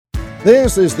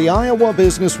This is the Iowa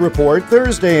Business Report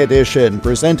Thursday edition,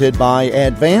 presented by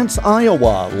Advance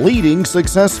Iowa, leading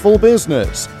successful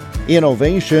business.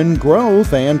 Innovation,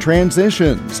 growth, and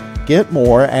transitions. Get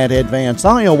more at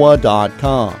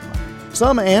advanceiowa.com.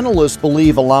 Some analysts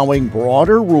believe allowing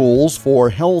broader rules for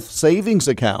health savings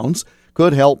accounts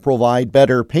could help provide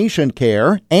better patient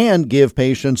care and give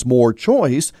patients more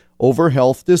choice over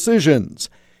health decisions.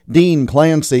 Dean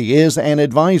Clancy is an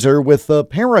advisor with the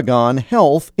Paragon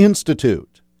Health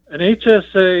Institute. An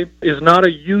HSA is not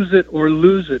a use it or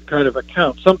lose it kind of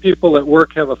account. Some people at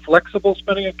work have a flexible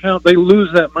spending account. They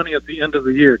lose that money at the end of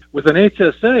the year. With an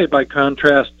HSA, by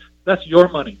contrast, that's your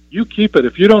money. You keep it.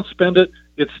 If you don't spend it,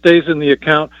 it stays in the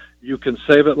account. You can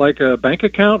save it like a bank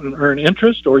account and earn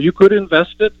interest, or you could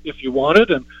invest it if you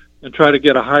wanted and try to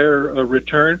get a higher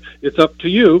return. It's up to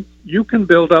you. You can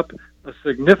build up a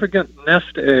significant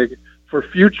nest egg for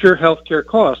future healthcare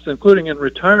costs, including in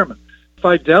retirement.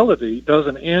 Fidelity does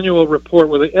an annual report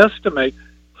where they estimate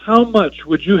how much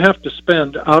would you have to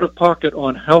spend out of pocket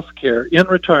on healthcare in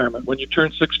retirement when you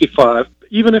turn 65,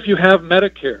 even if you have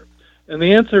Medicare. And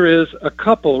the answer is a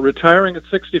couple retiring at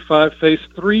 65 face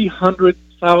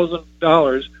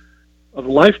 $300,000 of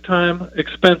lifetime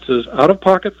expenses out of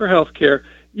pocket for healthcare,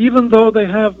 even though they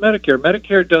have Medicare.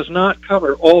 Medicare does not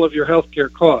cover all of your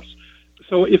healthcare costs.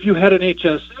 So if you had an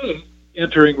HSA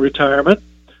entering retirement,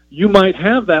 you might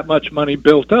have that much money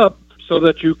built up so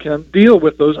that you can deal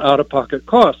with those out-of-pocket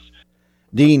costs.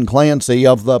 Dean Clancy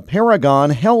of the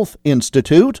Paragon Health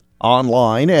Institute,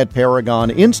 online at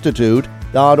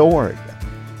paragoninstitute.org.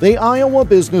 The Iowa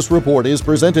Business Report is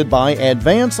presented by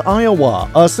Advance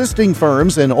Iowa, assisting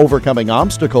firms in overcoming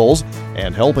obstacles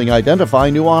and helping identify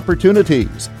new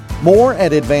opportunities. More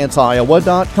at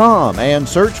advanceiowa.com and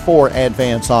search for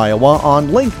Advance Iowa on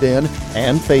LinkedIn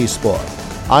and Facebook.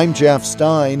 I'm Jeff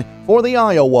Stein for the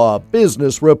Iowa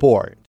Business Report.